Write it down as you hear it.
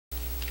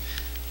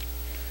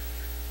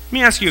Let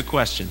me ask you a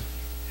question.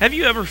 Have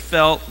you ever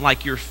felt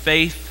like your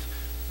faith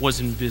was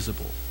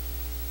invisible?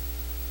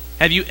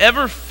 Have you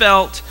ever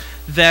felt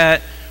that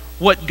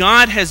what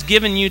God has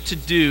given you to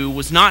do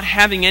was not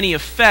having any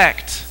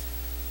effect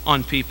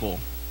on people?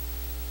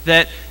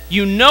 That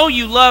you know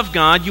you love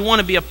God, you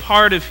want to be a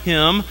part of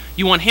Him,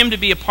 you want Him to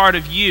be a part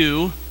of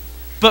you,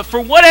 but for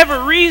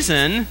whatever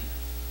reason,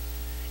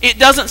 it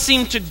doesn't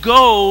seem to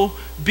go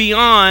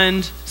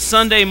beyond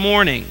Sunday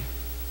morning.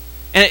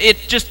 And it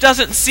just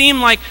doesn't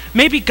seem like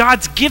maybe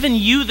God's given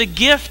you the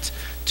gift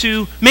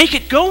to make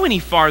it go any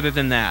farther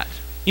than that.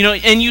 You know,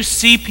 and you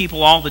see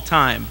people all the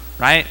time,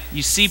 right?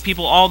 You see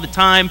people all the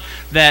time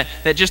that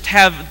just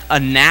have a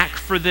knack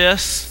for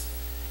this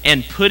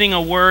and putting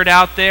a word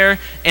out there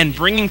and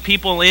bringing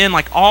people in.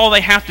 Like all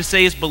they have to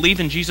say is believe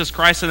in Jesus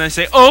Christ, and they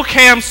say,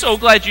 okay, I'm so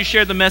glad you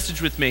shared the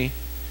message with me.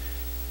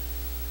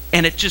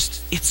 And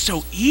it's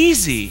so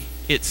easy,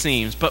 it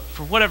seems, but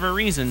for whatever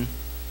reason,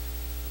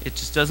 it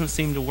just doesn't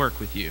seem to work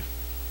with you.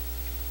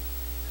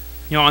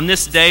 You know, on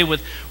this day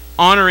with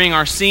honoring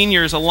our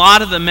seniors, a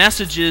lot of the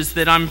messages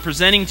that I'm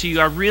presenting to you,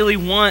 I really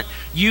want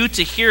you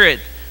to hear it,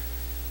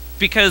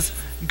 because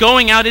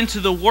going out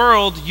into the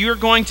world, you're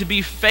going to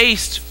be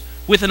faced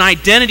with an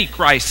identity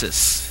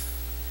crisis.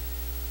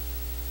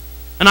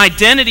 An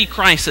identity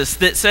crisis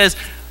that says,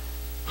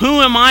 who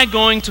am I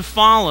going to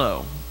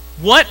follow?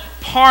 What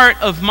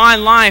part of my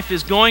life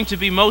is going to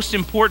be most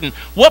important?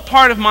 What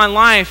part of my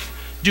life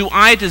do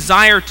I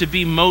desire to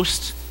be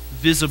most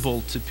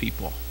visible to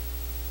people?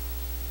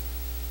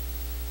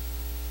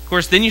 Of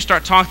course, then you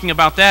start talking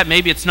about that.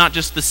 Maybe it's not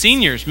just the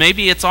seniors.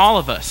 Maybe it's all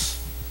of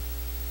us.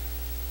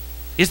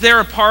 Is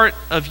there a part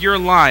of your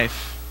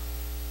life,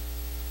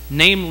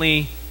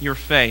 namely your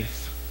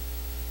faith,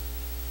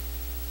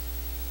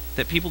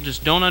 that people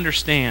just don't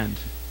understand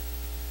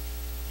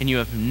and you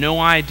have no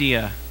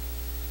idea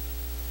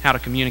how to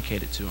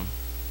communicate it to them?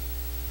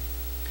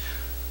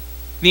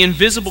 The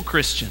invisible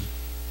Christian.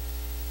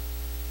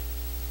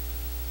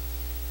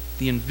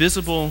 The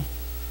invisible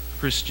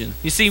Christian.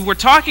 You see, we're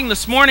talking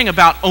this morning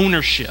about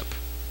ownership.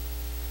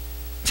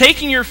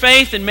 Taking your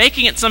faith and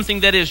making it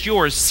something that is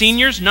yours.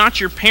 Seniors, not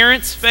your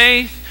parents'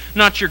 faith,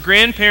 not your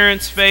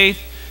grandparents' faith.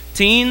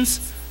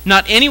 Teens,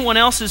 not anyone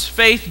else's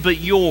faith but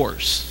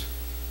yours.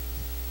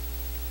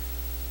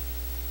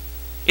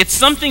 It's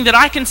something that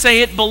I can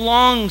say it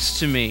belongs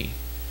to me.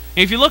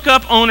 And if you look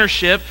up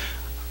ownership,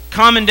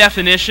 common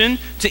definition,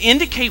 to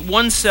indicate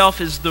oneself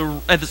as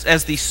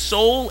the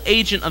sole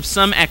agent of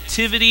some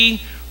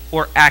activity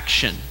or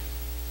action.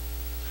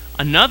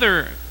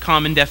 Another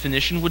common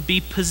definition would be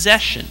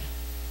possession.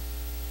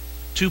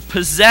 To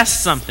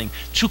possess something,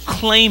 to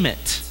claim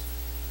it,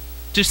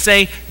 to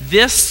say,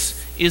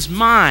 this is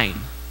mine.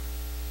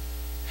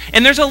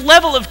 And there's a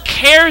level of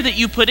care that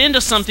you put into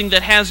something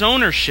that has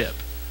ownership.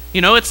 You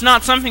know, it's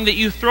not something that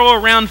you throw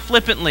around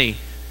flippantly.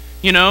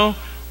 You know,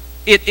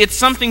 it's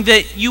something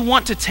that you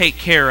want to take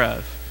care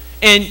of.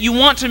 And you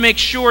want to make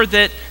sure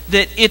that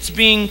it's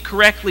being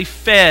correctly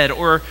fed,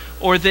 or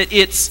that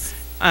it's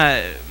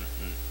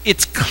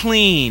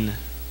clean,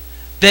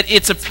 that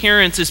its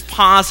appearance is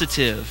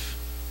positive,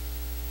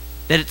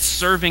 that it's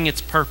serving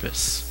its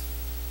purpose.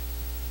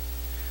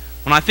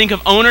 When I think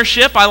of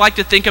ownership, I like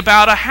to think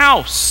about a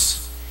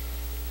house.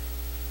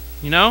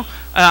 You know,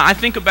 I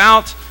think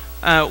about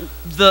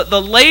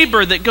the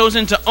labor that goes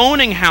into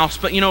owning a house,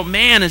 but you know,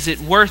 man, is it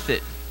worth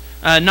it.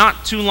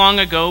 Not too long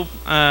ago,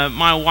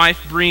 my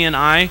wife Bree and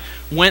I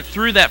went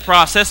through that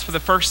process for the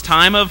first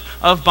time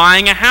of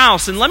buying a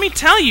house. And let me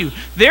tell you,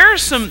 there are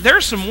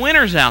some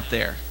winners out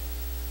there.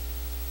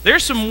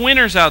 There's some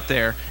winners out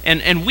there.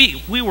 And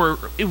we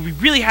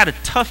really had a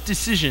tough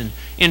decision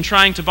in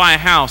trying to buy a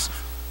house.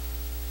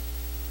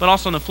 But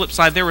also on the flip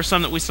side, there were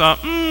some that we saw,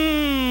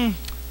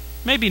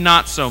 maybe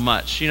not so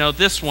much. You know,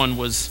 this one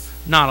was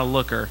not a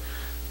looker,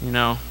 you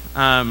know.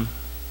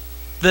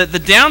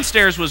 The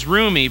downstairs was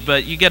roomy,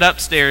 but you get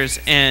upstairs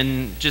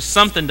and just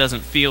something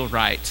doesn't feel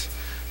right,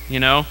 you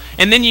know.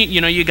 And then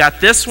you got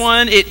this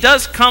one. It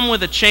does come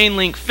with a chain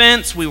link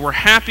fence. We were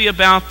happy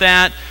about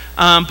that,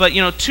 but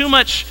you know, too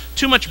much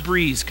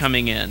breeze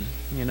coming in,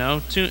 you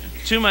know,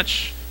 too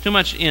much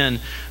in,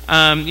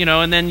 you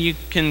know. And then you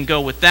can go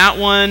with that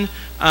one.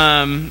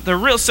 The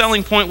real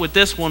selling point with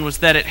this one was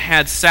that it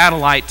had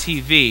satellite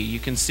TV. You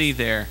can see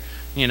there,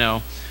 you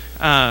know.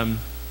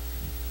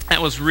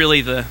 That was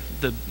really the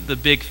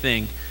big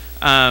thing.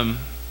 And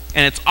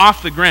it's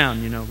off the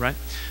ground, you know, right?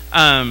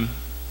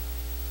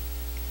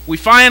 We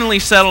finally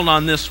settled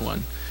on this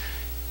one.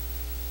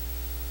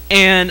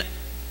 And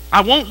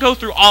I won't go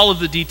through all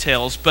of the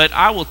details, but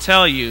I will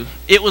tell you,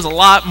 it was a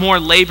lot more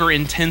labor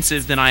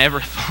intensive than I ever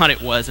thought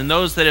it was. And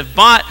those that have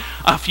bought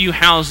a few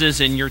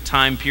houses in your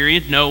time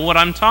period know what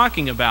I'm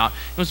talking about.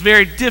 It was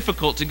very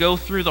difficult to go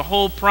through the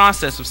whole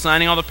process of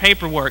signing all the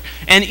paperwork.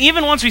 And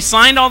even once we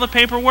signed all the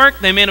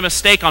paperwork, they made a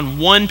mistake on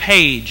one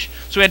page.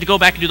 So we had to go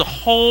back and do the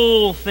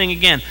whole thing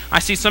again. I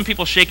see some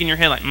people shaking your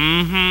head like,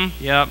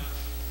 yep,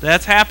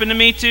 that's happened to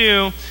me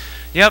too.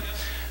 Yep.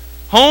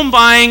 Home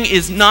buying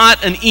is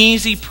not an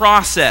easy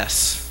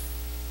process.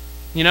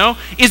 You know,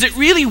 is it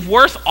really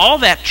worth all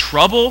that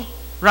trouble,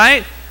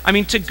 right? I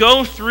mean, to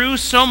go through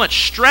so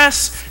much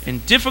stress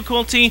and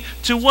difficulty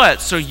to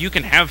what? So you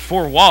can have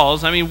four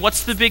walls. I mean,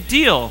 what's the big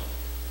deal?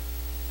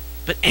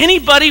 But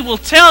anybody will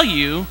tell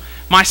you,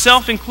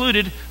 myself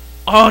included,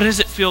 oh, does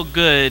it feel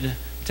good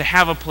to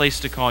have a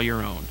place to call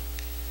your own?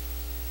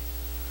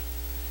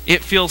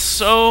 It feels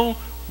so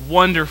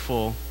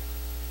wonderful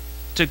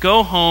to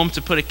go home,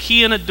 to put a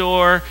key in a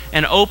door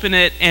and open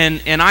it,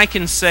 and I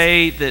can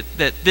say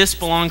that this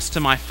belongs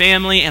to my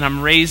family, and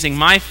I'm raising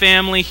my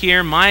family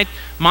here, my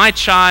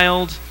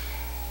child,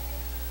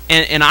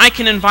 and I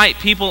can invite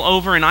people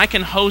over, and I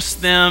can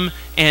host them,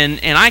 and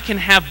I can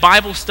have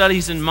Bible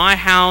studies in my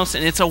house,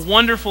 and it's a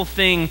wonderful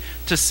thing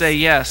to say,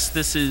 yes,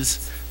 this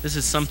is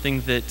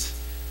something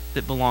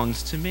that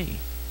belongs to me.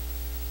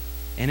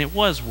 And it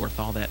was worth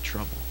all that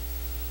trouble.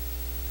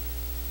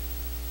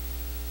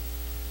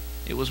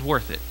 It was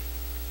worth it.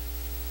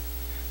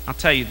 I'll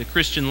tell you, the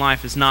Christian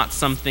life is not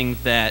something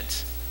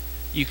that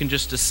you can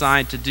just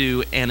decide to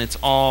do and it's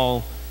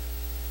all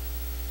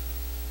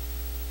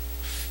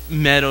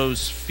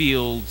meadows,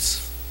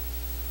 fields,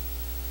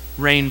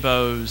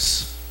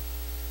 rainbows.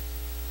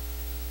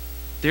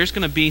 There's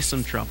going to be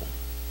some trouble.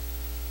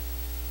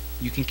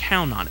 You can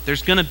count on it.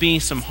 There's going to be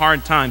some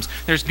hard times.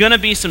 There's going to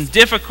be some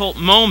difficult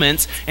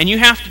moments, and you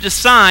have to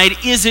decide,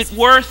 is it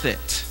worth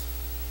it?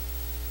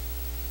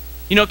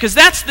 You know, because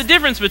that's the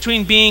difference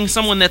between being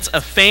someone that's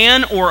a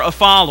fan or a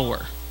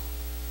follower.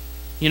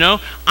 You know,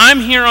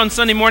 I'm here on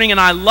Sunday morning and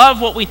I love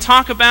what we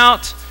talk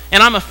about,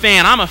 and I'm a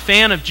fan. I'm a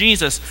fan of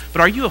Jesus. But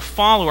are you a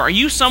follower? Are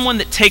you someone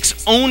that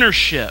takes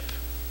ownership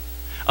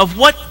of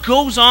what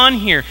goes on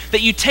here?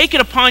 That you take it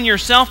upon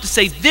yourself to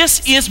say,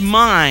 this is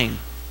mine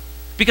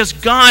because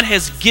God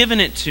has given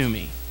it to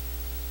me.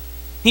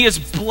 He has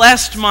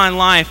blessed my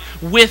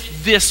life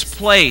with this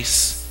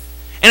place.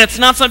 And it's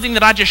not something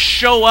that I just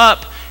show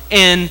up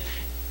and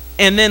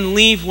then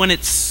leave when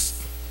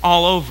it's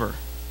all over.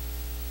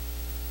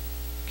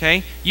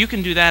 Okay? You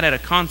can do that at a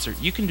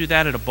concert. You can do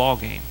that at a ball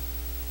game.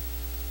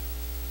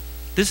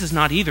 This is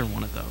not either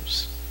one of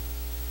those.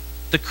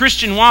 The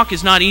Christian walk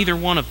is not either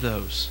one of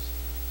those.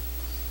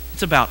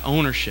 It's about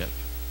ownership.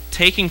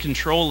 Taking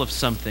control of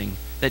something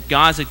that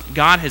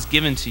God has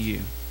given to you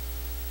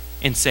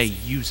and say,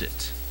 use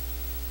it.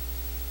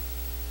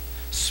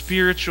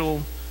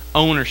 Spiritual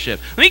ownership.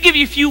 Let me give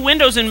you a few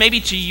windows and maybe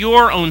to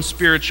your own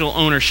spiritual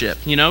ownership.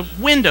 You know,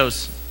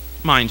 windows,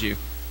 mind you.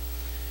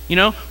 You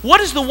know,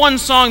 what is the one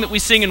song that we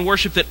sing in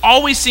worship that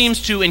always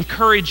seems to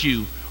encourage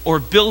you or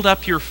build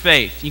up your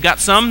faith? You got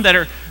some that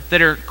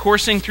are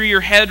coursing through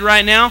your head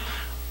right now.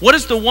 What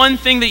is the one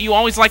thing that you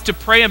always like to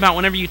pray about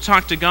whenever you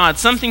talk to God?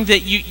 Something that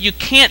you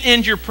can't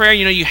end your prayer,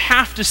 you know, you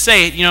have to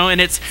say it, you know,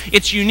 and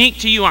it's unique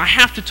to you. I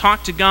have to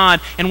talk to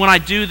God, and when I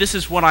do, this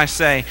is what I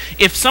say.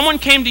 If someone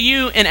came to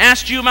you and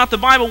asked you about the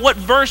Bible, what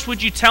verse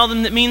would you tell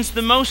them that means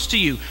the most to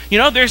you? You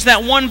know, there's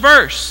that one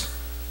verse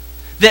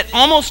that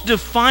almost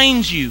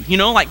defines you. You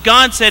know, like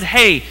God said,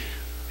 hey,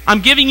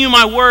 I'm giving you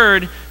my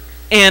word,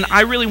 and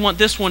I really want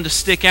this one to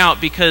stick out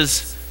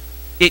because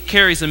it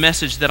carries a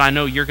message that I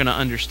know you're going to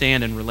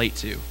understand and relate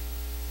to.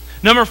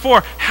 Number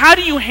 4, how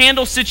do you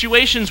handle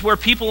situations where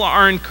people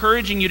are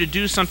encouraging you to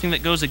do something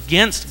that goes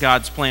against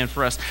God's plan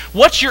for us?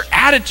 What's your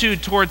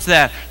attitude towards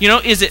that? You know,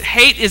 is it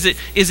hate? Is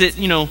it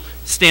you know,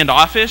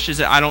 standoffish? Is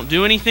it I don't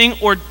do anything?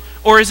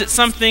 Or is it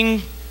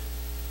something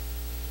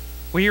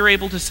where you're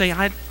able to say,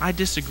 I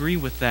disagree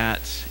with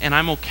that, and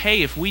I'm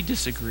okay if we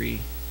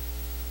disagree?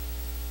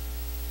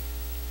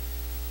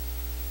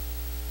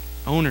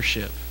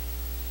 Ownership.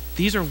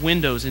 These are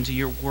windows into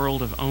your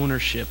world of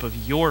ownership,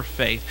 of your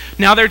faith.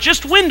 Now, they're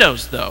just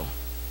windows, though.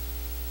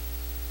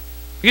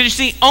 Because you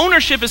see,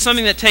 ownership is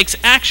something that takes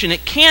action.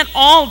 It can't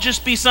all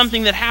just be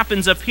something that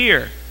happens up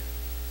here.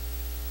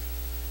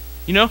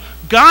 You know,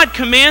 God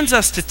commands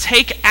us to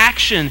take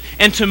action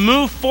and to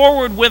move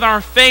forward with our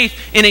faith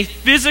in a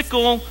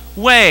physical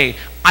way.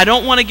 I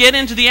don't want to get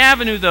into the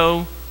avenue,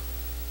 though,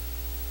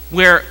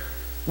 where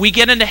we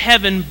get into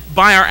heaven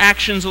by our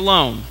actions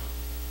alone.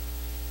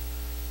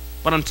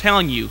 But I'm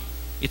telling you,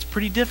 it's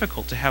pretty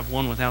difficult to have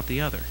one without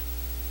the other.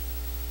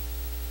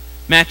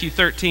 Matthew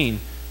 13,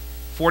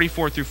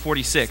 44 through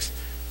 46.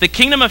 The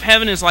kingdom of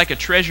heaven is like a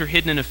treasure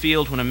hidden in a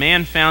field. When a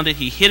man found it,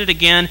 he hid it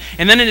again.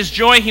 And then in his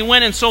joy, he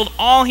went and sold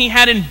all he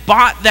had and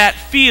bought that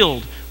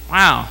field.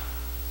 Wow.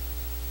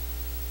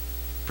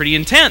 Pretty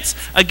intense.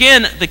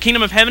 Again, the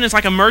kingdom of heaven is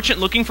like a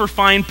merchant looking for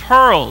fine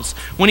pearls.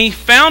 When he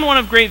found one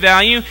of great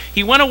value,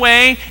 he went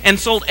away and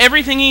sold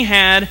everything he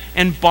had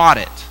and bought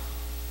it.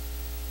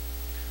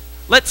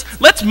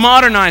 Let's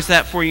modernize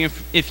that for you,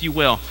 if you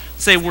will.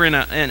 Say we're in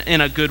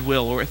a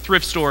Goodwill or a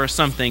thrift store or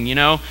something, you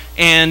know,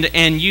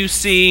 and you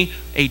see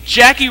a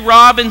Jackie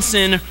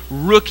Robinson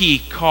rookie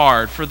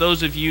card. For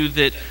those of you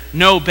that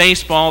know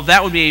baseball,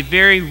 that would be a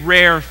very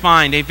rare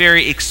find, a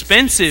very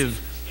expensive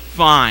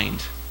find.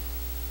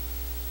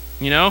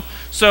 You know,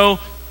 so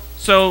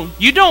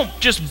you don't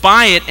just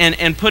buy it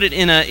and put it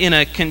in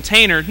a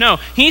container. No,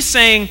 he's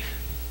saying,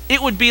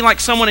 it would be like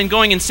someone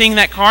going and seeing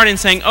that card and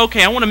saying,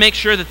 okay, I want to make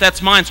sure that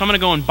that's mine, so I'm going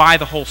to go and buy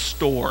the whole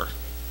store.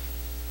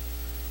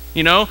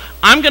 You know,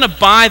 I'm going to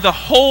buy the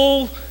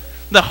whole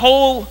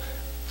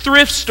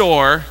thrift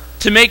store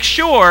to make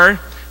sure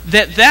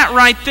that that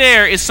right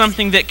there is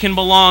something that can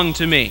belong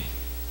to me.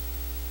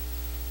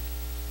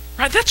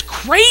 Right? That's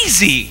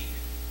crazy,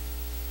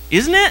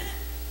 isn't it?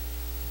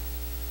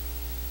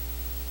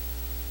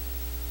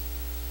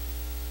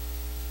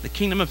 The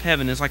kingdom of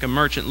heaven is like a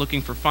merchant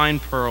looking for fine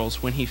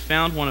pearls. When he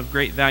found one of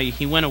great value,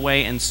 he went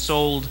away and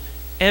sold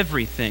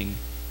everything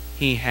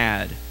he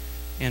had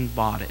and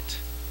bought it.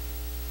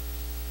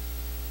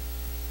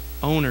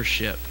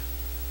 Ownership.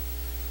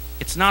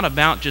 It's not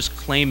about just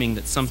claiming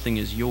that something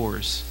is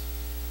yours.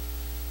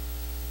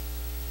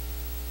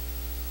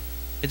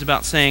 It's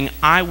about saying,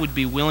 I would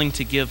be willing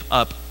to give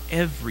up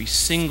every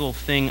single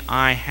thing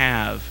I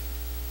have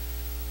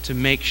to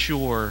make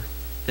sure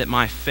that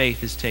my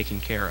faith is taken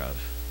care of,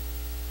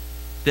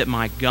 that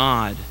my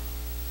God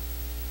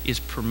is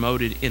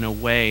promoted in a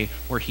way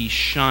where he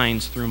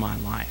shines through my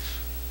life.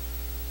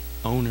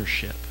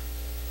 Ownership.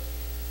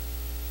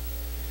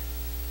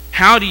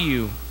 How do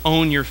you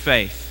own your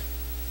faith?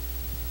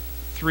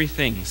 3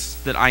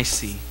 things that I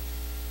see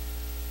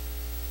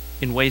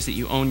in ways that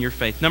you own your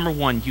faith. Number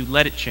 1, you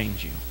let it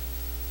change you.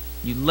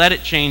 You let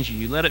it change you.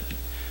 You let it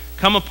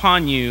come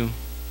upon you.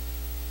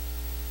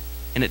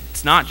 And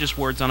it's not just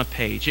words on a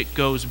page. It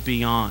goes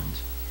beyond.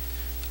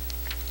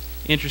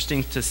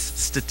 Interesting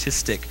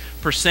statistic.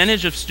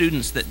 Percentage of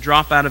students that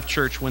drop out of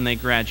church when they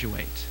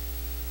graduate.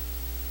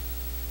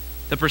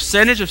 The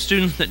percentage of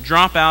students that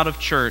drop out of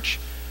church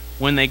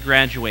when they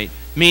graduate,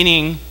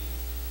 meaning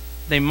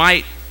they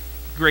might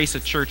grace a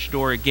church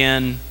door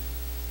again,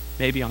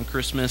 maybe on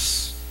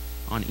Christmas,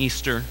 on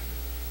Easter,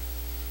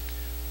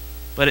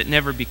 but it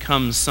never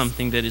becomes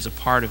something that is a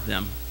part of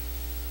them.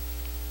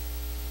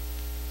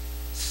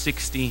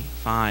 65%.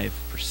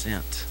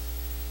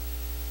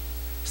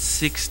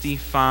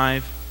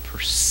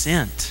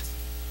 65%.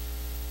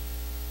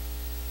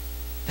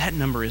 That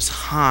number is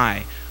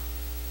high.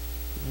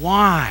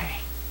 Why?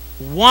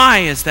 Why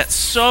is that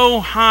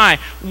so high?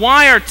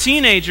 Why are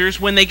teenagers,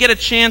 when they get a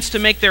chance to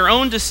make their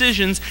own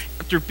decisions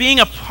after being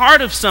a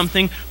part of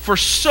something for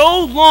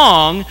so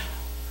long,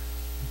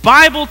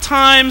 Bible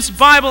times,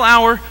 Bible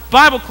hour,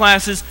 Bible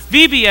classes,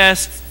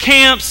 VBS,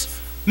 camps,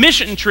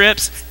 mission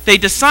trips, they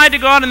decide to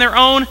go out on their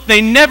own,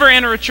 they never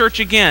enter a church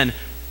again?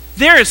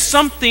 There is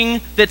something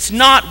that's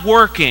not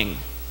working.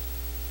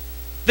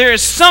 There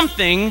is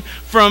something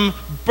from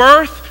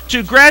birth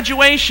to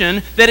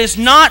graduation that is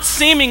not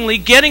seemingly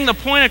getting the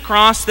point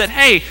across that,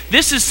 hey,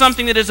 this is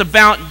something that is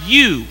about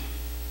you.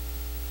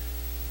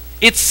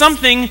 It's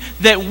something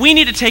that we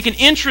need to take an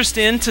interest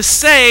in to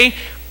say,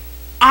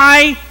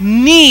 I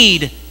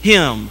need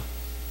him.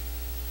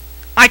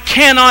 I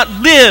cannot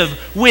live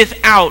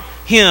without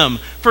him.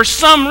 For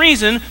some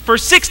reason, for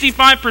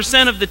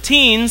 65% of the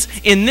teens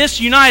in this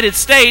United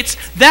States,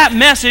 that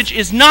message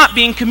is not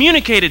being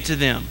communicated to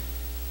them.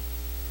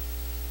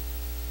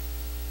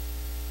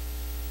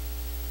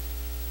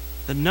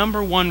 The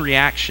number one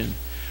reaction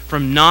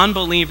from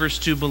non-believers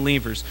to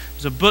believers.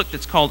 There's a book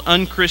that's called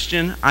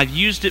Unchristian. I've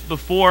used it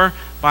before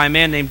by a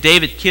man named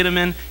David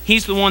Kitteman.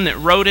 He's the one that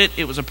wrote it.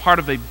 It was a part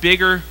of a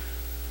bigger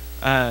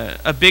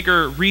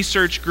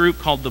research group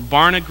called the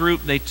Barna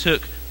Group. They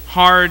took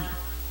hard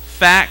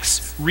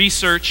facts,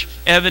 research,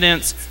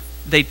 evidence.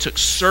 They took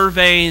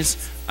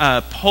surveys,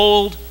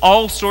 polled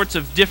all sorts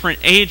of different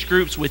age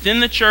groups within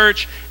the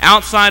church,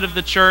 outside of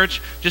the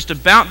church, just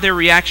about their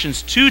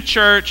reactions to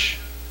church,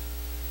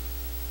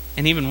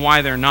 and even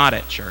why they're not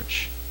at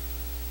church.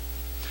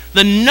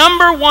 The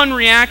number one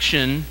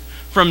reaction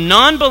from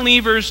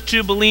non-believers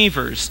to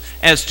believers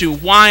as to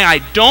why I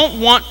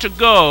don't want to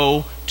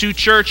go to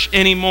church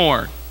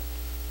anymore.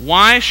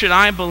 Why should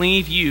I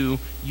believe you?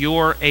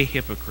 You're a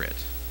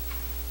hypocrite.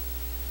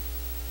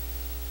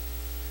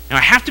 Now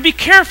I have to be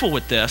careful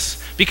with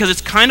this because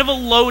it's kind of a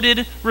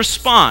loaded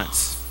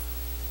response.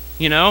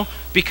 You know,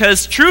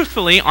 because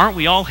truthfully, aren't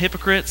we all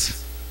hypocrites?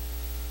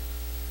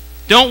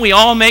 Don't we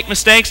all make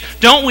mistakes?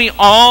 Don't we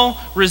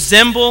all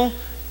resemble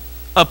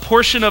a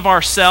portion of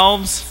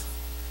ourselves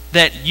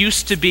that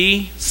used to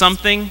be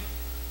something?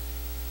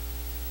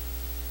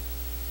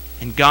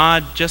 And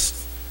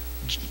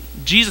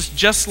Jesus,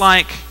 just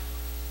like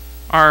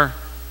our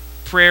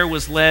prayer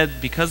was led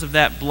because of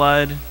that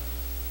blood,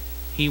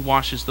 he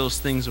washes those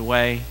things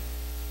away.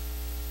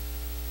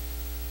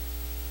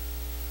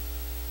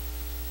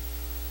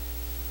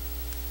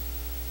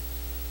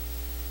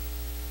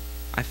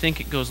 I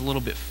think it goes a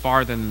little bit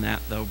farther than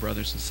that, though,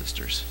 brothers and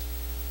sisters.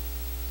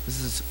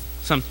 This is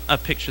a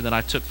picture that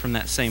I took from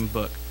that same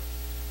book.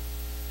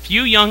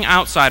 Few young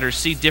outsiders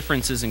see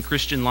differences in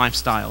Christian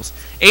lifestyles.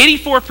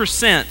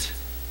 84%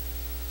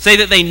 say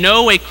that they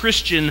know a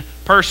Christian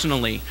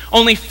personally.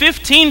 Only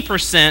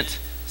 15%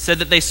 said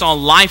that they saw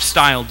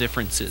lifestyle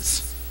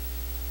differences.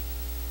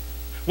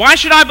 Why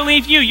should I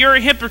believe you? You're a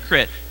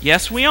hypocrite.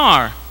 Yes, we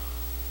are.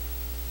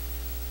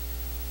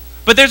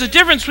 But there's a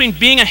difference between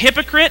being a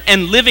hypocrite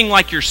and living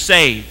like you're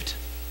saved.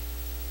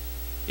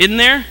 isn't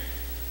there?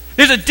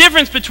 There's a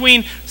difference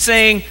between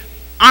saying,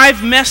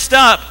 I've messed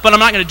up, but I'm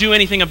not going to do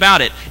anything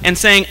about it, and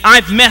saying,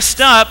 I've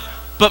messed up,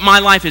 but my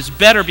life is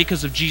better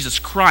because of Jesus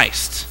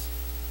Christ.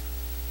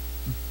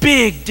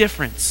 Big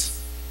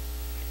difference.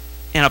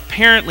 And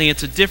apparently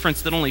it's a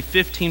difference that only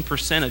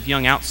 15% of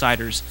young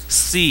outsiders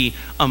see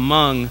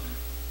among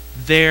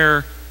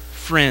their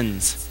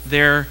friends,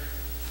 their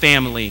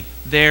family,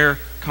 their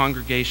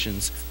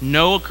congregations.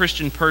 Know a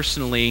Christian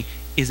personally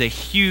is a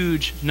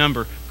huge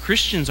number.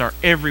 Christians are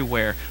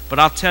everywhere, but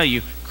I'll tell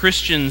you,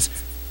 Christians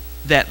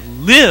that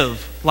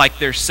live like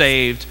they're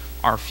saved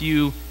are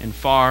few and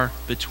far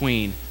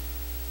between.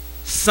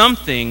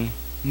 Something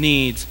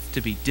needs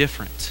to be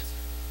different.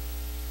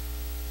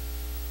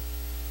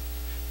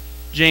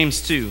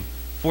 James 2,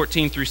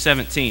 14 through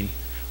 17.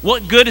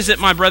 What good is it,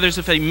 my brothers,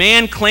 if a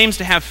man claims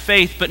to have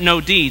faith but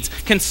no deeds?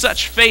 Can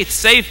such faith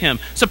save him?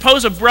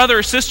 Suppose a brother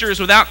or sister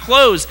is without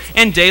clothes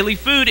and daily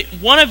food.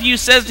 One of you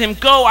says to him,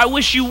 go, I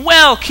wish you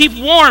well, keep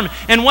warm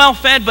and well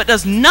fed, but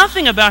does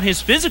nothing about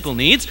his physical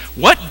needs.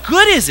 What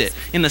good is it?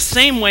 In the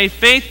same way,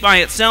 faith by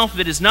itself, if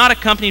it is not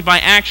accompanied by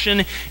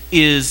action,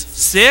 is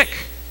sick,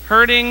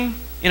 hurting,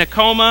 in a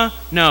coma?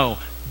 No,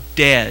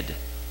 dead.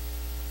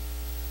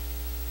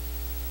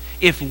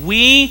 If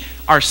we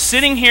are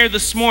sitting here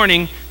this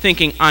morning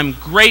thinking, I'm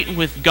great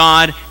with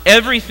God,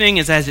 everything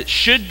is as it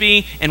should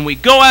be, and we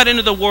go out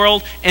into the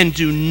world and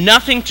do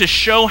nothing to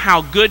show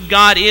how good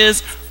God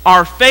is,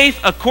 our faith,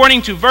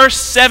 according to verse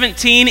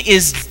 17,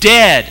 is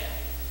dead.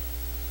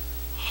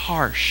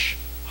 Harsh,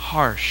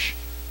 harsh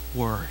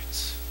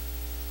words.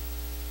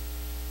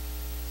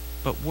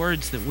 But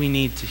words that we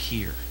need to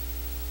hear.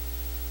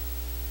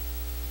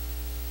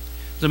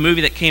 There's a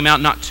movie that came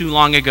out not too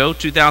long ago,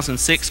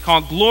 2006,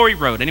 called Glory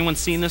Road. Anyone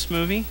seen this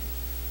movie?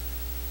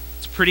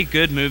 It's a pretty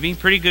good movie.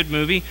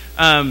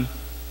 About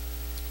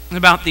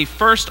the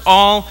first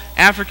all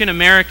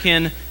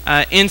African-American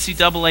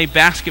NCAA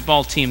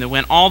basketball team that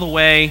went all the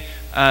way,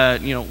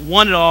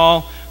 won it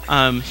all.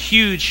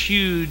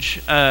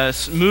 Huge,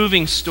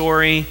 moving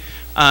story,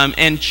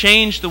 and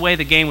changed the way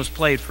the game was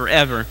played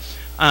forever.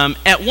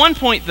 At one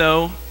point,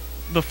 though,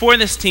 before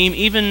this team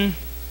even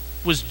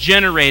was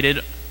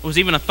generated, was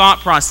even a thought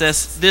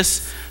process,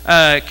 this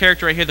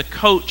character right here, the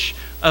coach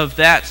of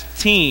that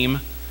team,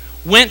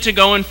 went to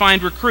go and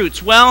find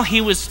recruits. Well, he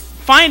was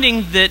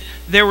finding that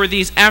there were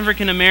these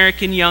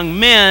African-American young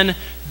men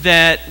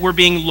that were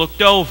being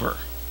looked over.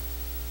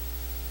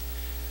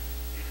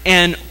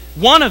 And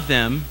one of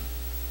them,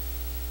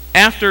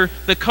 after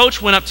the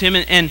coach went up to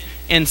him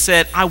and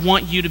said, I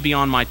want you to be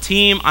on my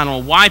team. I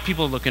don't know why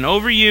people are looking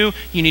over you.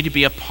 You need to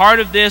be a part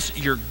of this.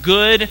 You're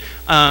good.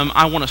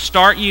 I want to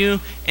start you.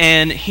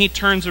 And he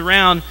turns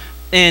around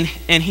and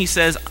he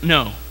says,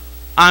 no,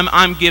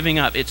 I'm giving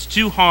up. It's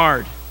too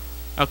hard.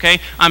 Okay?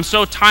 I'm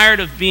so tired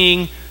of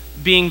being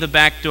the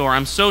back door.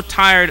 I'm so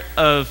tired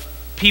of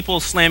people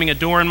slamming a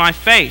door in my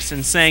face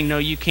and saying, no,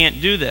 you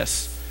can't do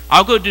this.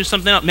 I'll go do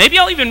something else. Maybe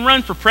I'll even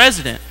run for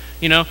president,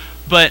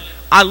 but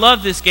I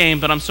love this game,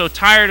 but I'm so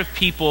tired of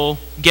people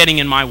getting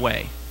in my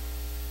way.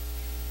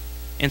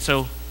 And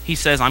so he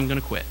says, I'm going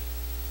to quit.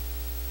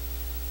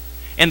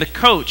 And the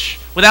coach,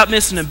 without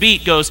missing a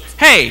beat, goes,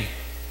 hey,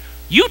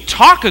 you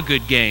talk a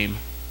good game,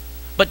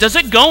 but does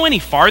it go any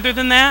farther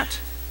than that?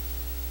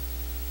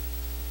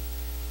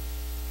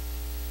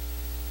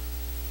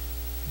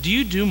 Do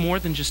you do more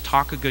than just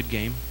talk a good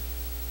game?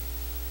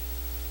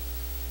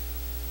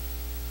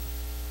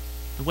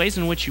 The ways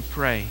in which you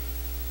pray,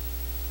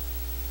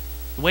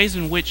 the ways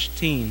in which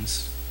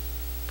teens,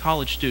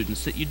 college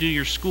students, that you do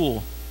your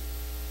school,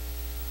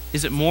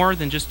 is it more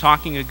than just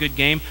talking a good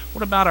game?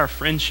 What about our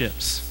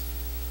friendships?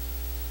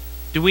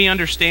 Do we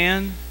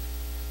understand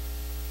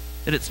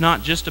that it's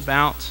not just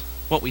about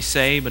what we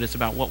say, but it's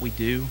about what we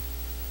do?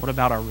 What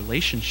about our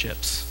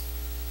relationships?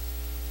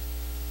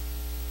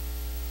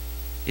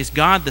 Is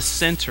God the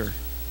center?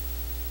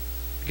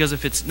 Because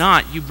if it's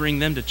not, you bring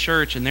them to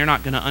church and they're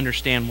not going to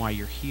understand why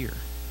you're here.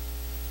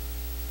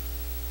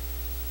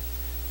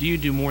 Do you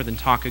do more than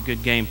talk a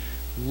good game?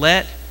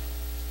 Let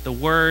the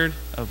word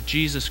of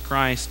Jesus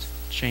Christ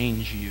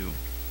change you.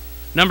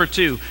 Number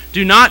 2,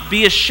 do not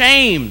be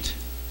ashamed.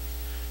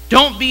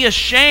 Don't be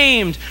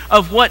ashamed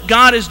of what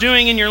God is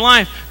doing in your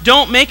life.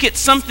 Don't make it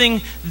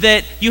something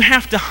that you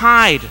have to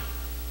hide.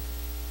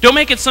 Don't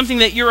make it something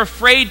that you're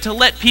afraid to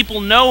let people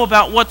know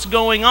about what's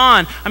going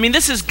on. I mean,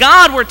 this is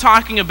God we're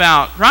talking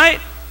about, right?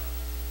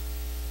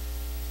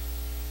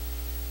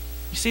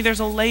 You see, there's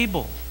a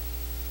label.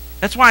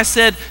 That's why I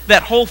said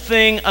that whole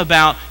thing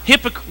about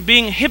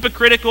being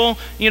hypocritical,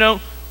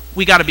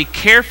 we got to be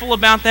careful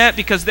about that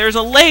because there's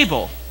a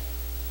label.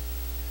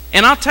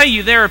 And I'll tell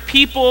you, there are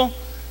people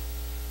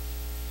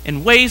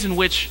and ways in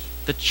which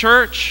the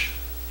church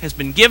has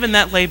been given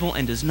that label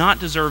and does not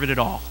deserve it at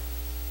all.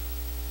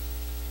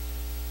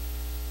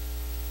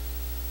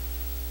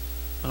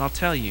 But I'll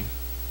tell you,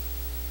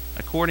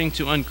 according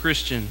to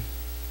Unchristian,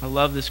 I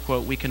love this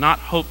quote, we cannot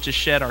hope to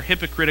shed our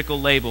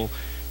hypocritical label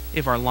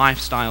if our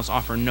lifestyles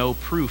offer no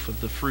proof of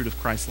the fruit of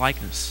Christ's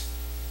likeness.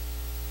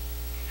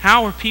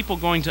 how are people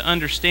going to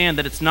understand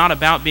that it's not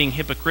about being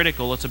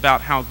hypocritical, it's about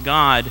how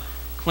God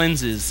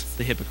cleanses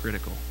the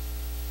hypocritical?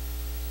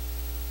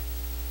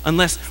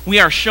 Unless we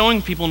are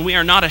showing people, and we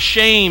are not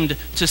ashamed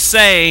to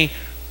say,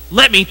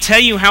 let me tell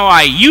you how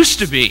I used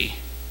to be,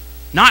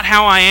 not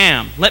how I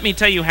am. Let me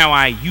tell you how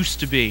I used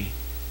to be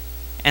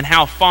and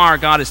how far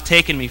God has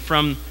taken me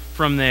from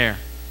there.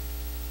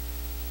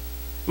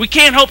 We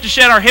can't hope to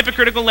shed our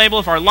hypocritical label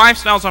if our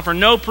lifestyles offer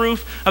no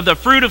proof of the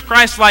fruit of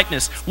Christ's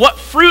likeness. What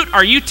fruit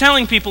are you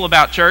telling people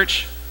about,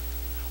 church?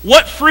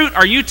 What fruit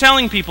are you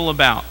telling people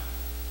about?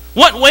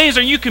 What ways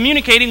are you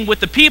communicating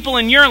with the people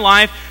in your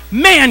life?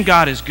 Man,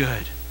 God is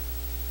good.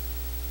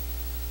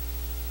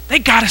 They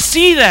got to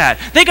see that.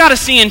 They got to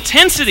see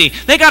intensity.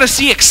 They got to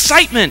see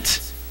excitement.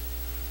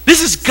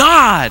 This is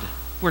God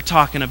we're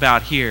talking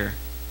about here.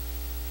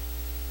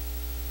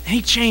 And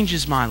He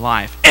changes my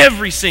life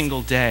every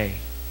single day.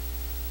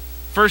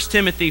 1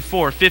 Timothy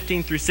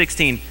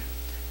 4:15-16.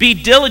 Be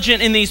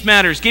diligent in these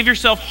matters. Give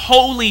yourself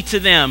wholly to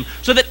them,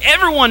 so that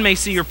everyone may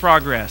see your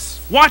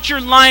progress. Watch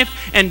your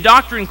life and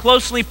doctrine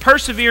closely.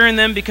 Persevere in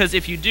them, because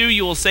if you do,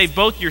 you will save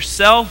both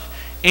yourself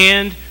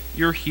and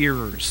your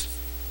hearers.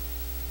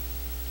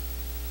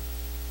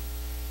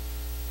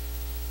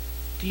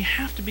 Do you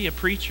have to be a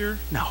preacher?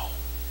 No.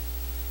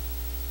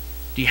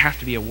 Do you have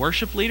to be a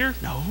worship leader?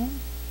 No.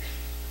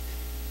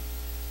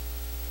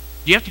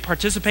 Do you have to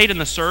participate in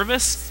the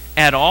service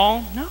at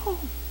all? No.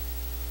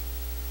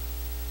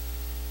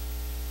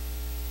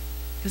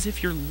 Because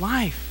if your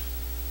life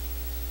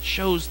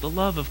shows the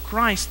love of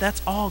Christ,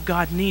 that's all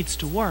God needs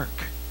to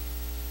work.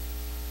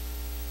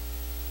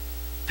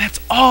 That's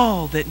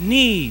all that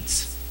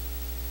needs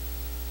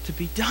to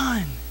be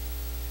done.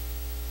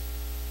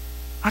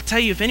 I tell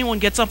you, if anyone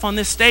gets up on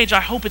this stage, I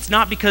hope it's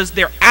not because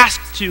they're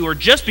asked to or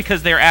just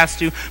because they're asked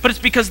to, but it's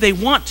because they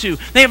want to.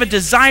 They have a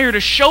desire to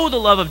show the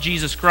love of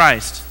Jesus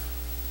Christ.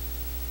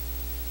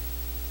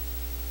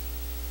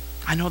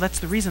 I know that's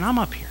the reason I'm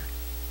up here.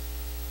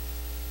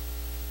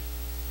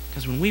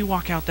 Because when we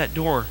walk out that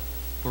door,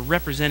 we're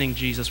representing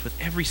Jesus with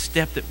every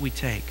step that we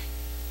take.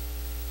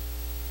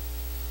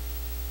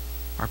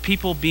 Are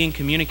people being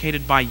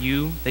communicated by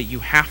you that you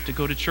have to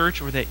go to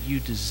church, or that you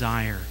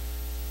desire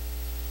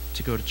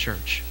to go to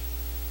church?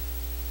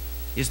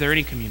 Is there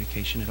any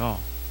communication at all?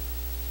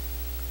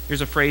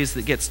 Here's a phrase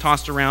that gets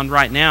tossed around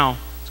right now.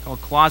 It's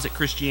called closet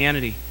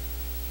Christianity.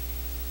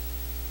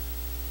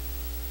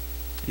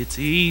 It's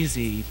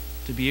easy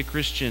to be a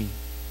Christian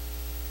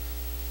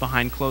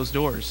behind closed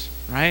doors,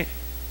 right?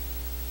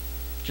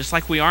 Just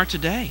like we are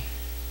today.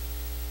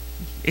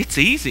 It's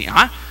easy.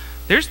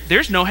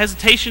 There's no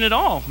hesitation at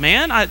all,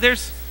 man.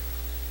 There's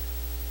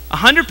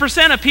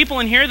 100% of people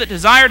in here that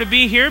desire to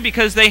be here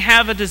because they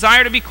have a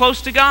desire to be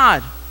close to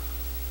God.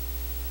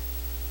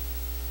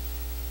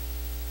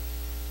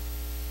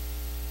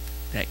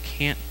 That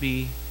can't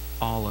be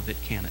all of it,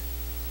 can it?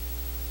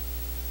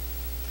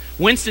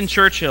 Winston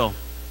Churchill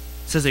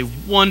says a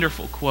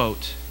wonderful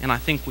quote, and I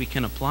think we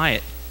can apply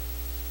it.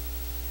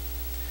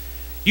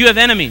 You have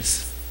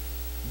enemies.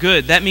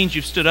 Good. That means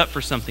you've stood up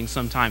for something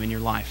sometime in your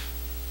life.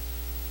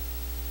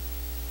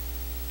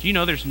 Do you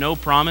know there's no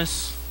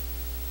promise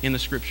in the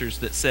Scriptures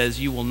that says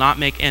you will not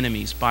make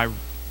enemies by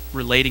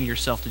relating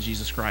yourself to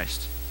Jesus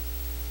Christ?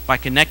 By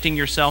connecting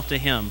yourself to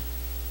Him,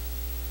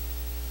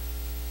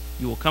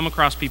 you will come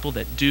across people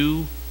that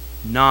do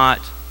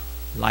not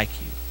like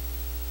you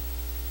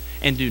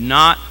and do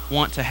not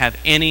want to have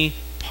any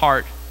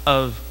part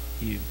of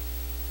you.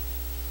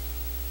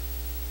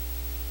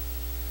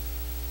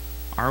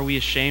 Are we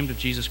ashamed of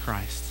Jesus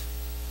Christ?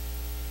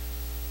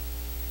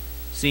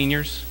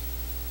 Seniors,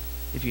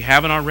 if you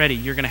haven't already,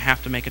 you're going to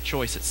have to make a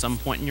choice at some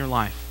point in your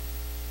life.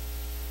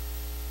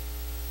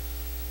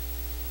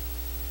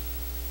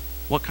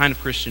 What kind of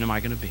Christian am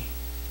I going to be?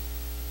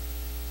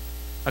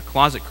 A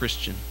closet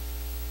Christian.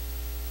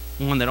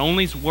 One that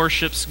only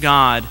worships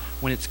God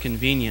when it's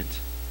convenient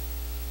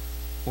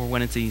or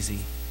when it's easy?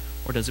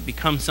 Or does it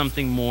become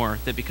something more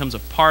that becomes a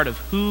part of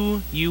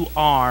who you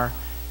are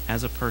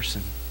as a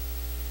person?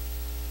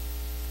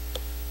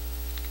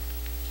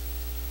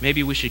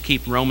 Maybe we should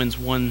keep Romans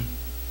 1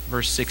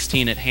 verse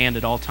 16 at hand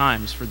at all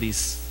times for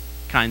these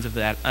kinds of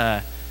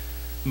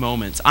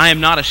moments. I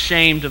am not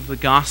ashamed of the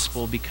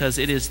gospel, because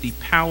it is the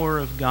power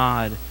of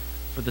God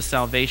for the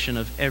salvation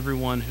of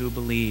everyone who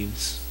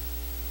believes.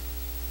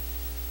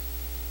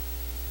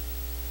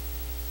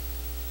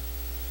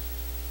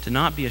 To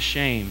not be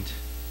ashamed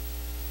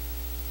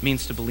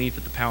means to believe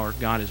that the power of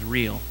God is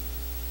real.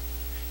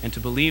 And to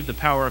believe the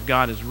power of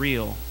God is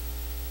real,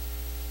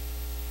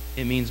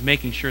 it means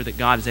making sure that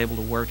God is able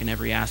to work in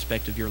every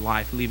aspect of your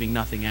life, leaving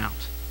nothing out.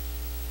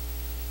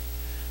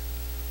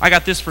 I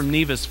got this from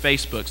Neva's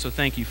Facebook, so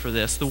thank you for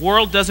this. The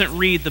world doesn't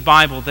read the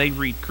Bible, they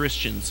read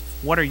Christians.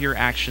 What are your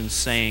actions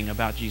saying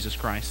about Jesus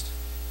Christ?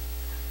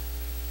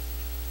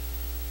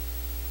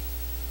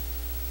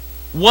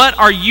 What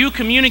are you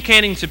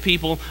communicating to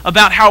people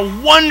about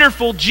how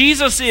wonderful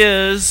Jesus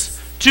is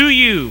to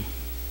you?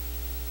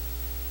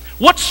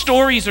 What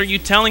stories are you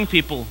telling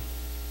people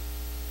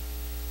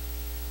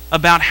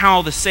about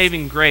how the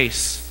saving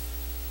grace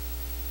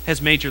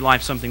has made your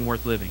life something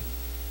worth living.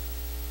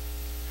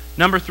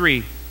 Number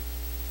 3,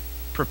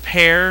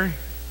 prepare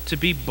to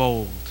be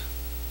bold.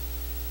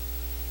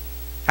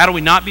 How do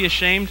we not be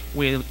ashamed?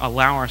 We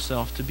allow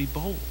ourselves to be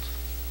bold.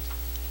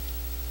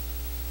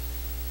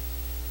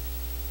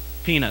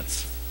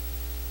 Peanuts.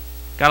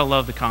 Gotta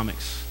love the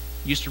comics.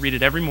 Used to read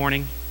it every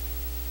morning.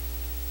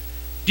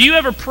 Do you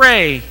ever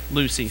pray,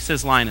 Lucy?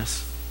 Says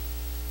Linus.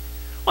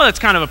 Well, that's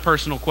kind of a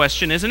personal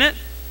question, isn't it?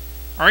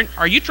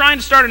 Are you trying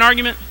to start an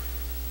argument?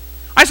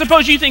 I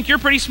suppose you think you're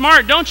pretty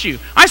smart, don't you?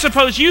 I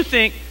suppose you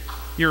think...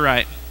 You're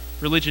right.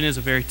 Religion is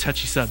a very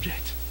touchy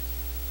subject.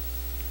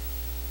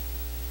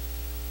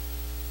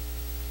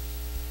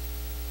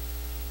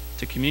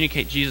 To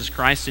communicate Jesus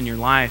Christ in your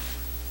life,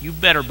 you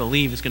better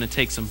believe it's going to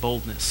take some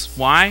boldness.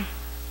 Why?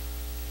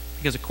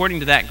 Because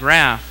according to that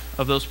graph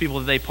of those people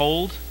that they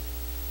polled,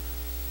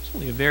 there's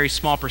only a very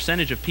small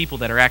percentage of people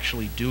that are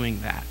actually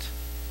doing that.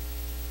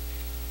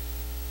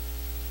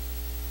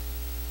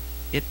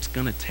 It's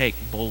going to take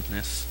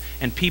boldness.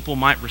 And people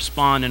might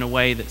respond in a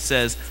way that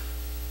says,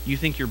 you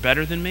think you're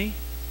better than me?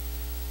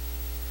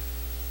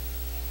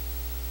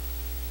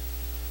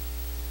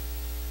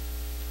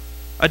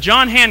 A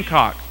John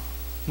Hancock,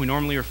 we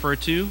normally refer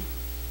to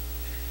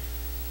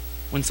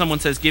when someone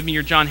says, give me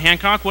your John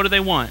Hancock, what do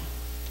they want?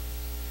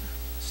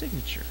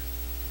 Signature.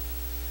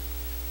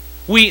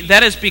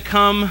 That has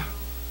become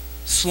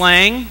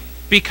slang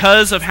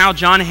because of how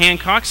John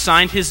Hancock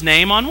signed his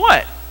name on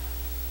what?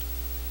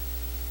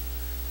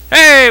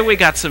 Hey, we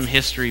got some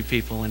history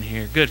people in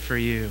here. Good for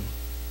you.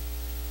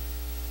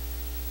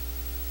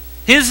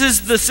 His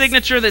is the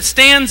signature that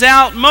stands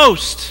out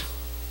most.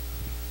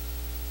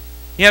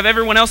 You have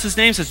everyone else's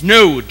name says,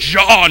 no,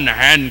 John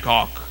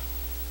Hancock.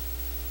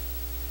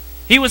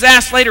 He was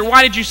asked later,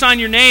 why did you sign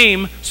your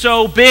name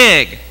so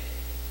big?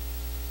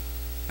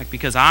 Like,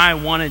 because I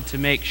wanted to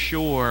make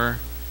sure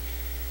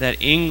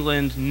that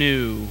England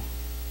knew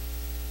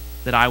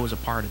that I was a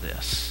part of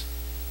this.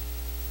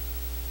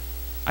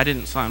 I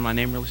didn't sign my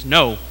name really.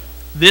 No,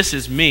 this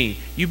is me.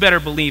 You better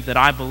believe that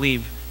I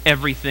believe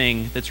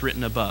everything that's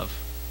written above.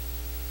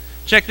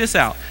 Check this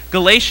out.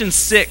 Galatians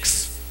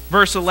 6,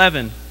 verse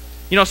 11.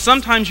 You know,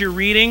 sometimes you're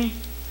reading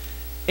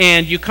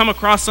and you come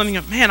across something,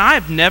 man,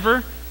 I've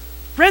never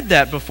read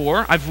that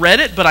before. I've read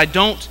it, but I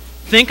don't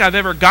think I've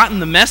ever gotten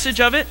the message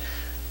of it.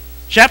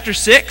 Chapter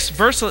 6,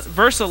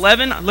 verse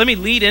 11, let me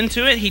lead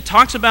into it. He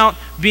talks about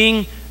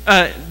being,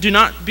 do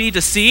not be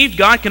deceived.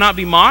 God cannot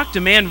be mocked.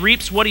 A man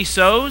reaps what he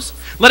sows.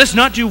 Let us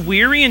not do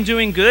weary in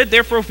doing good.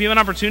 Therefore, if we have an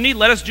opportunity,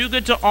 let us do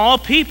good to all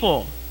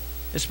people,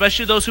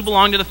 especially those who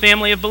belong to the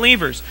family of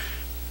believers.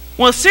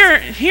 Well,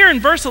 here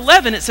in verse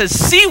 11, it says,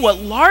 see what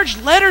large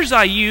letters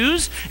I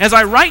use as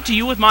I write to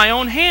you with my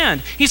own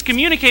hand. He's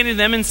communicating to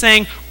them and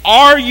saying,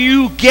 are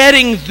you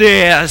getting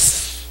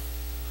this?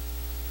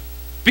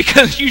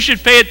 Because you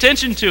should pay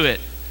attention to it.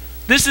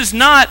 This is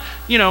not,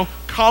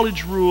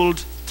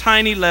 college-ruled,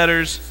 tiny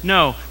letters.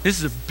 No,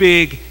 this is a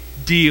big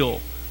deal.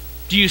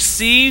 Do you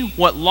see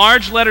what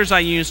large letters I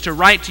use to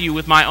write to you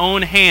with my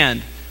own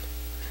hand?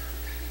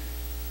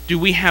 Do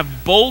we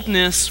have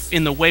boldness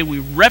in the way we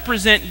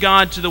represent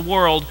God to the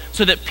world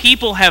so that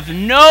people have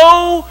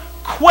no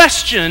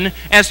question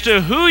as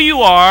to who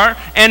you are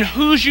and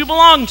whose you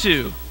belong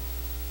to?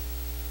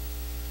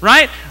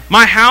 Right?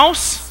 My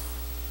house,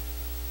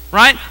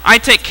 right? I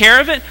take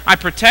care of it. I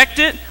protect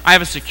it. I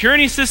have a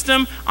security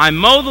system. I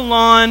mow the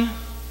lawn.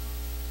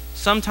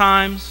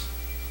 Sometimes.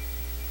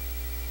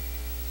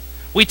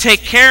 We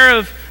take care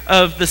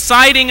of the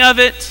siding of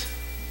it.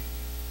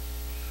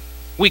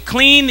 We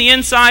clean the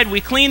inside. We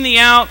clean the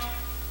out.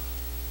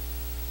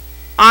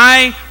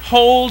 I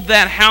hold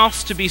that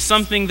house to be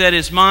something that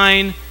is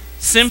mine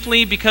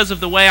simply because of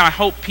the way I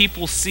hope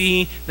people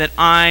see that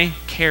I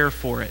care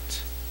for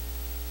it.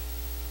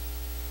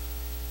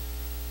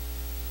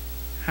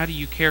 How do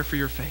you care for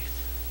your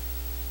faith?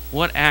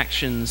 What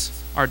actions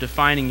are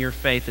defining your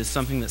faith as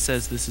something that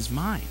says, this is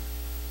mine?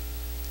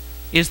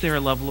 Is there a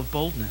level of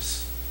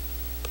boldness?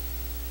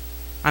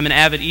 I'm an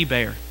avid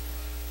eBayer.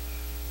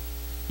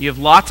 You have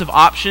lots of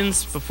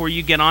options before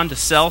you get on to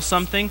sell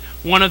something.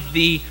 One of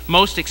the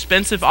most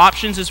expensive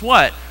options is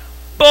what?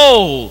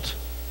 Bold.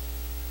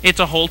 It's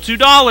a whole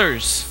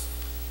 $2.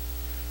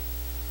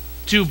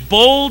 To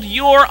bold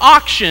your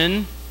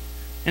auction,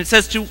 and it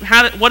says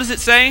what does it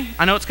say?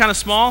 I know it's kind of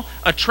small.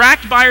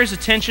 Attract buyers'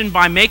 attention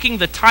by making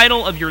the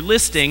title of your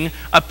listing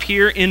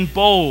appear in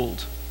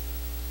bold.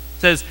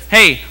 It says,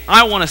 hey,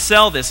 I want to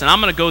sell this, and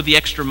I'm going to go the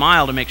extra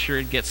mile to make sure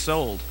it gets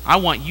sold. I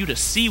want you to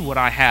see what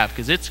I have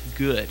because it's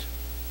good.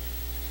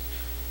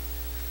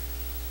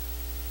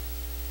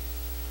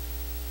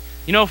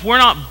 If we're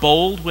not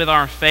bold with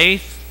our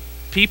faith,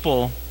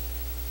 people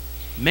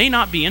may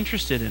not be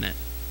interested in it.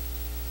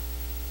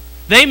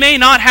 They may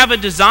not have a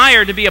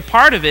desire to be a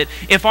part of it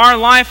if our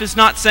life is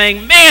not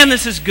saying, man,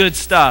 this is good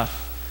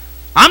stuff.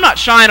 I'm not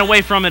shying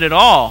away from it at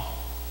all.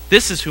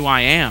 This is who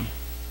I am.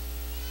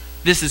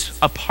 This is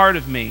a part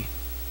of me.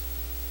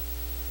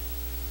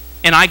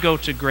 And I go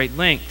to great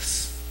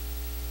lengths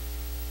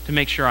to to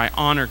make sure I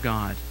honor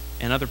God,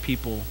 and other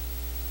people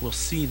will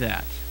see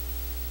that.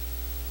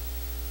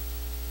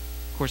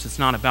 Of course, it's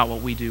not about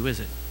what we do, is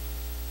it?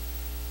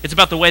 It's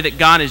about the way that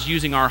God is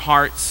using our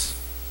hearts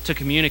to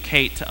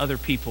communicate to other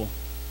people.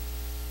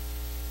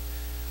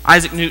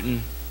 Isaac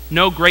Newton,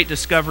 no great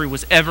discovery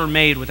was ever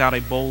made without a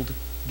bold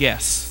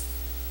guess.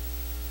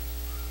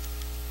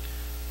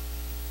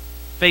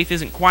 Faith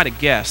isn't quite a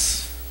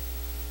guess,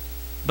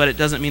 but it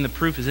doesn't mean the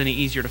proof is any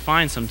easier to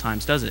find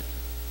sometimes, does it?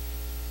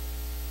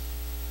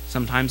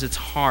 Sometimes it's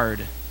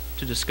hard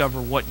to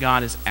discover what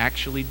God is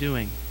actually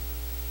doing.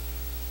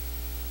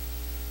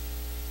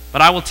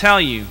 But I will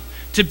tell you,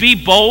 to be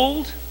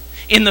bold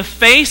in the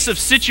face of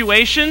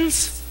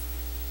situations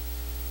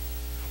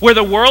where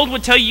the world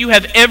would tell you you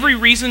have every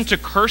reason to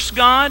curse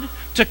God,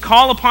 to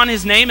call upon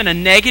His name in a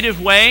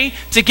negative way,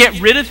 to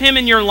get rid of Him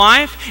in your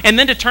life, and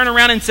then to turn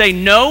around and say,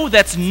 no,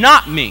 that's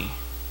not me.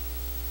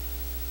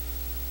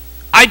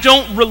 I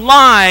don't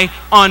rely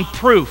on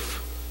proof.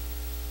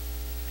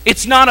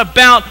 It's not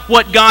about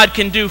what God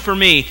can do for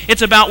me.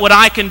 It's about what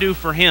I can do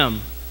for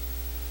Him.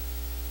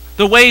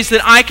 The ways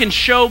that I can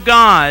show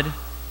God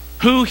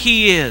who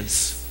He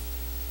is.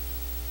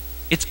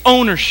 It's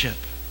ownership.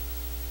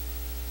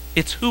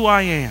 It's who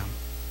I am.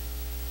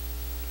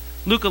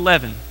 Luke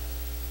 11,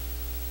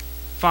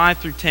 5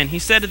 through 10. He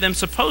said to them,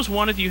 suppose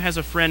one of you has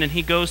a friend and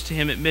he goes to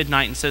him at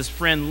midnight and says,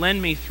 friend,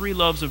 lend me 3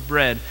 loaves of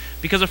bread,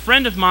 because a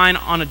friend of mine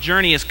on a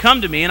journey has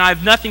come to me and I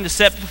have nothing to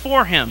set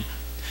before him.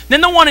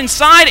 Then the one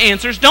inside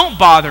answers, don't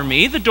bother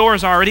me. The door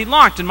is already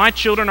locked and my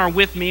children are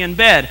with me in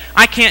bed.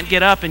 I can't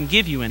get up and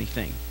give you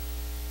anything.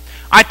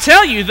 I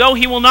tell you, though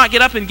he will not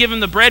get up and give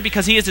him the bread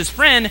because he is his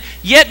friend,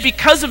 yet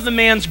because of the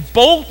man's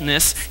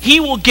boldness,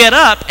 he will get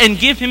up and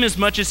give him as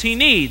much as he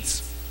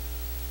needs.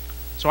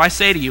 So I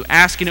say to you,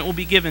 ask and it will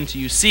be given to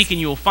you. Seek and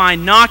you will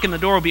find. Knock and the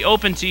door will be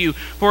opened to you.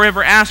 For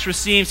whoever asks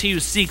receives, he who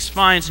seeks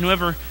finds, and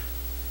whoever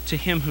to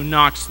him who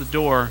knocks the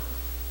door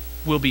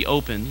will be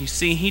opened. You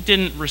see, he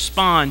didn't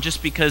respond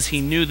just because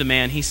he knew the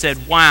man. He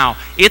said, wow,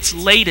 it's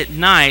late at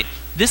night.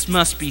 This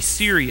must be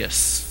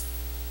serious.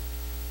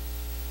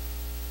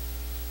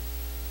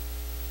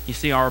 You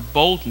see, our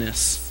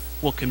boldness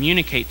will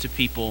communicate to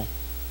people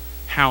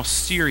how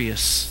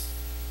serious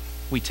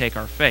we take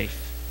our faith.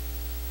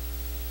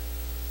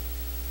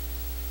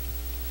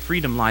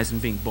 Freedom lies in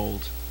being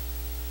bold.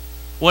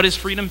 What is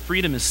freedom?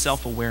 Freedom is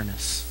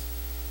self-awareness.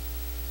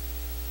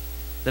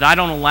 That I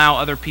don't allow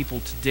other people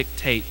to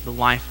dictate the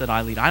life that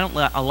I lead. I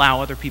don't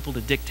allow other people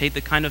to dictate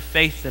the kind of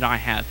faith that I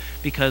have.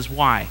 Because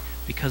why?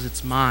 Because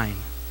it's mine.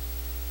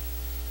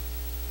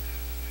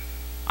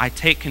 I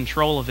take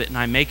control of it and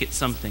I make it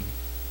something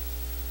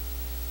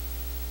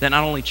that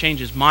not only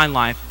changes my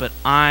life, but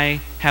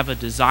I have a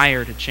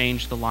desire to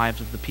change the lives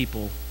of the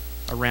people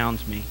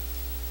around me.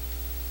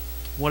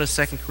 What does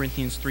 2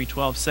 Corinthians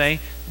 3:12 say?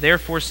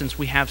 Therefore, since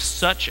we have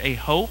such a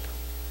hope,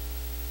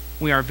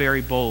 we are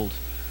very bold.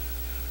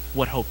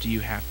 What hope do you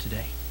have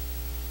today?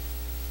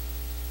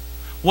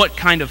 What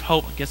kind of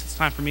hope? I guess it's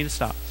time for me to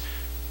stop.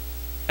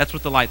 That's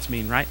what the lights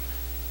mean, right?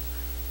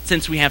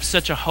 Since we have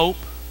such a hope,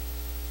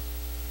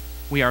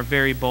 we are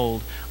very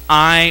bold.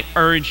 I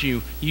urge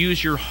you,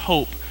 use your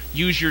hope.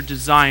 Use your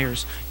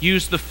desires.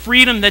 Use the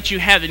freedom that you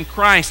have in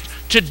Christ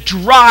to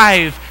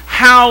drive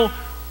how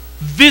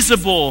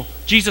visible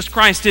Jesus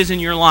Christ is in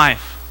your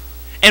life.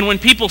 And when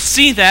people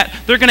see that,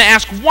 they're going to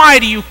ask, why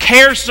do you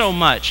care so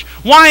much?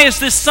 Why is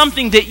this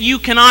something that you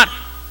cannot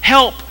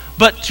help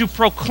but to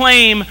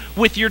proclaim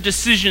with your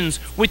decisions,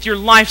 with your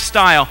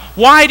lifestyle?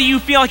 Why do you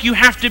feel like you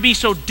have to be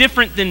so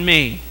different than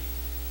me?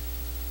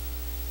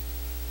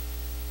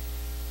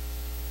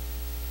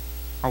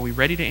 Are we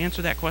ready to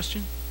answer that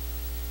question?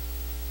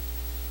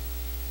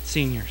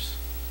 Seniors,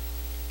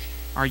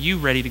 are you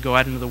ready to go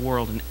out into the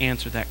world and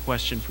answer that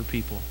question for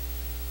people?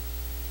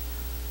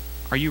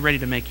 Are you ready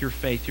to make your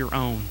faith your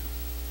own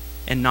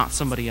and not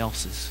somebody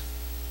else's?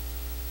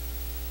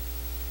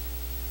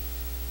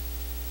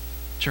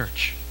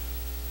 Church,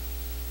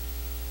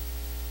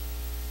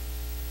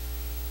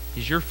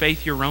 is your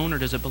faith your own or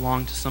does it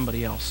belong to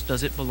somebody else?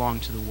 Does it belong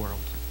to the world?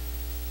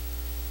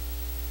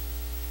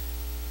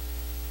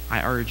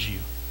 I urge you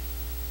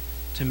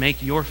to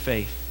make your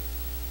faith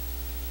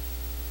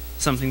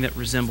something that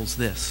resembles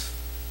this.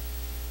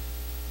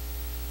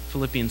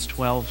 Philippians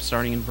 12,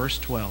 starting in verse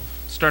 12.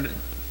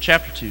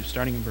 Chapter 2,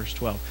 starting in verse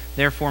 12.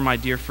 Therefore, my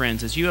dear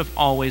friends, as you have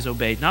always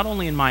obeyed, not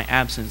only in my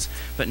absence,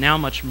 but now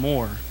much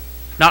more,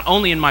 not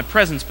only in my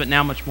presence, but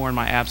now much more in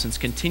my absence,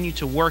 continue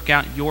to work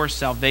out your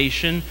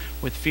salvation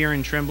with fear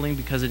and trembling,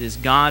 because it is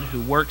God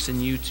who works in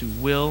you to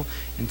will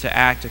and to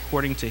act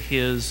according to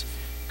His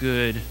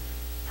good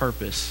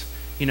purpose.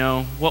 You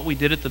know, what we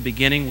did at the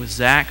beginning with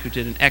Zach, who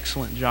did an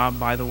excellent job,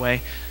 by the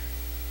way,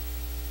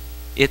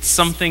 it's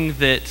something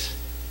that,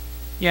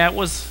 yeah,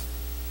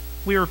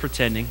 we were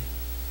pretending.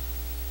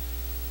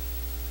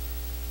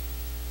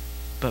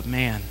 But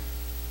man,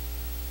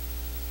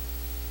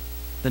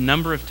 the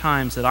number of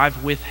times that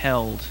I've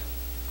withheld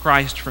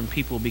Christ from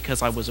people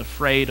because I was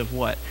afraid of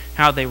what?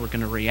 How they were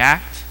going to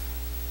react,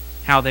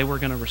 how they were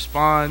going to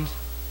respond.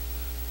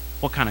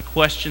 what kind of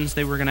questions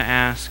they were going to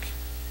ask,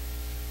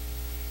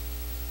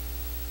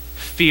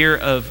 fear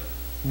of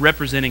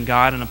representing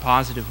God in a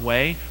positive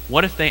way.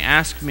 What if they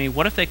ask me,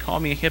 what if they call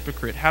me a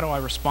hypocrite? How do I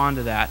respond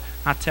to that?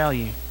 I tell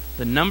you,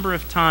 the number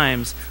of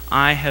times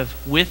I have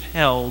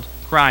withheld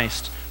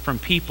Christ from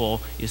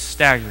people is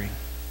staggering.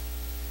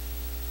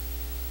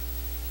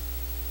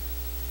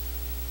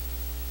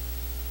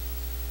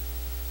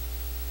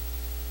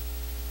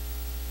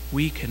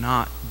 We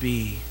cannot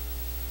be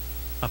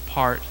a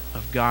part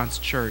of God's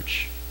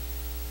church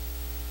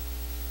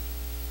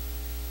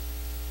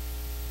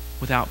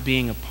without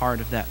being a part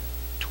of that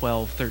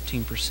 12,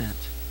 13%.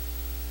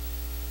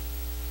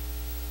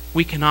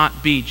 We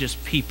cannot be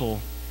just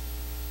people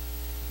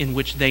in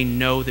which they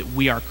know that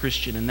we are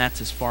Christian and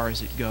that's as far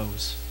as it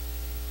goes.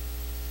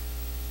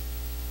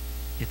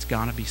 It's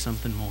got to be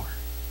something more.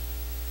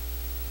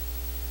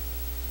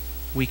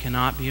 We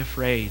cannot be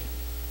afraid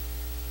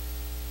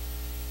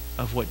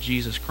of what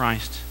Jesus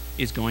Christ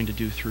is going to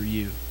do through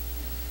you.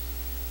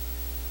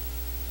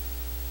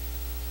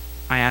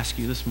 I ask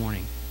you this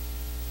morning,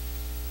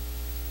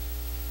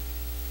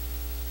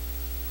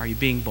 are you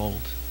being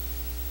bold?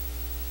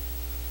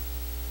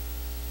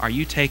 Are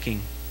you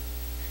taking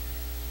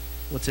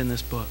what's in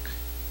this book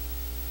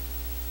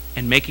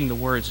and making the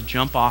words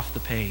jump off the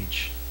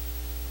page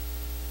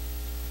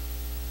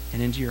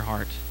and into your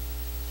heart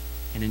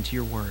and into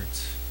your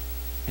words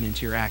and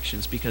into your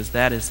actions? Because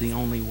that is the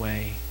only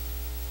way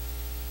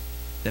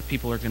that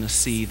people are going to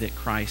see that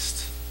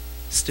Christ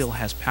still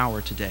has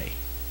power today.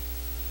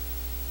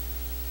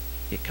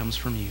 It comes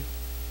from you.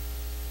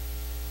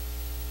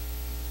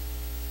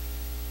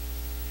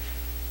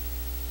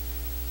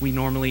 We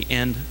normally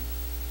end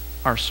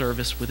our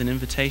service with an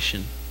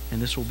invitation,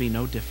 and this will be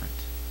no different.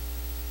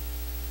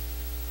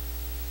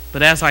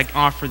 But as I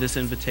offer this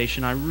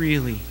invitation, I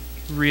really,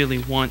 really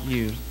want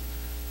you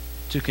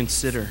to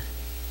consider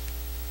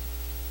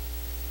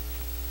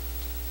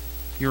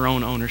your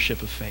own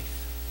ownership of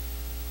faith.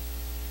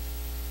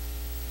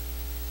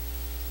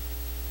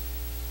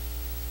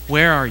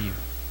 Where are you?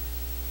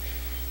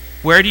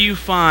 Where do you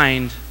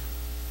find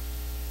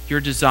your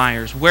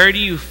desires? Where do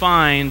you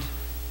find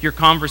your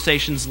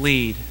conversations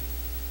lead?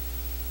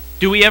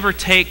 Do we ever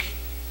take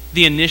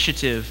the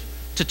initiative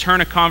to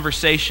turn a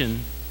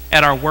conversation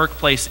at our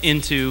workplace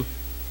into,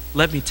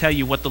 let me tell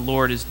you what the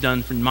Lord has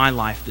done for my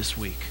life this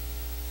week?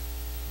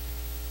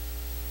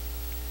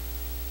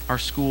 Our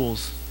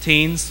schools,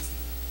 teens,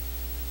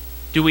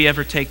 do we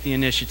ever take the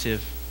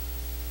initiative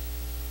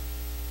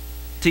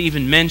to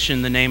even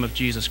mention the name of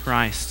Jesus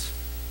Christ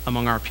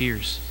among our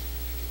peers?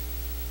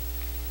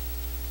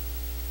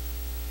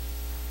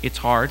 It's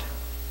hard,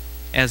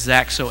 as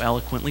Zach so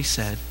eloquently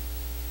said,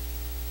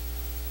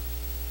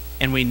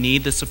 and we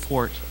need the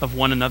support of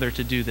one another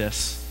to do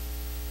this.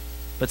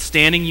 But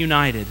standing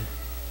united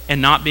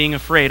and not being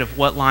afraid of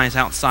what lies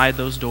outside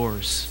those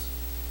doors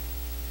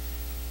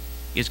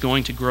is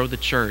going to grow the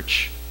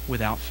church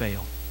without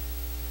fail.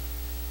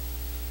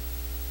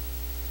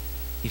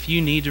 If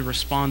you need to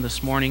respond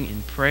this morning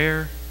in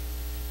prayer,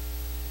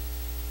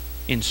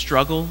 in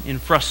struggle, in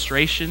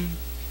frustration,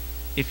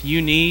 if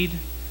you need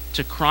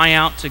to cry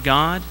out to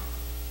God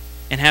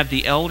and have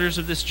the elders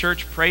of this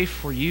church pray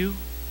for you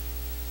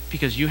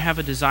because you have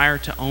a desire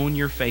to own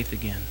your faith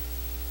again.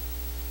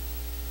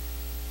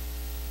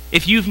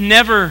 If you've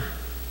never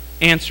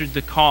answered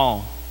the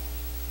call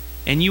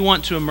and you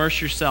want to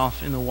immerse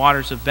yourself in the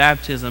waters of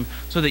baptism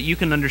so that you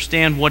can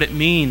understand what it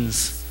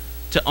means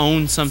to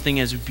own something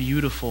as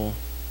beautiful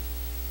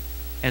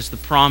as the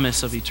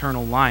promise of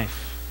eternal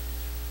life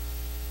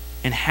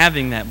and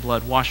having that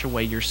blood wash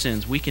away your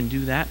sins, we can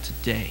do that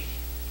today.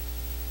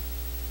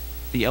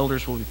 The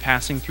elders will be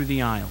passing through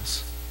the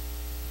aisles.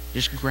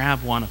 Just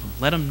grab one of them.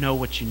 Let them know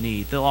what you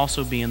need. They'll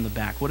also be in the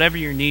back. Whatever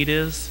your need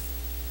is,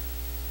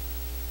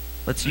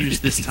 let's use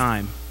this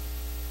time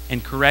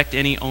and correct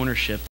any ownership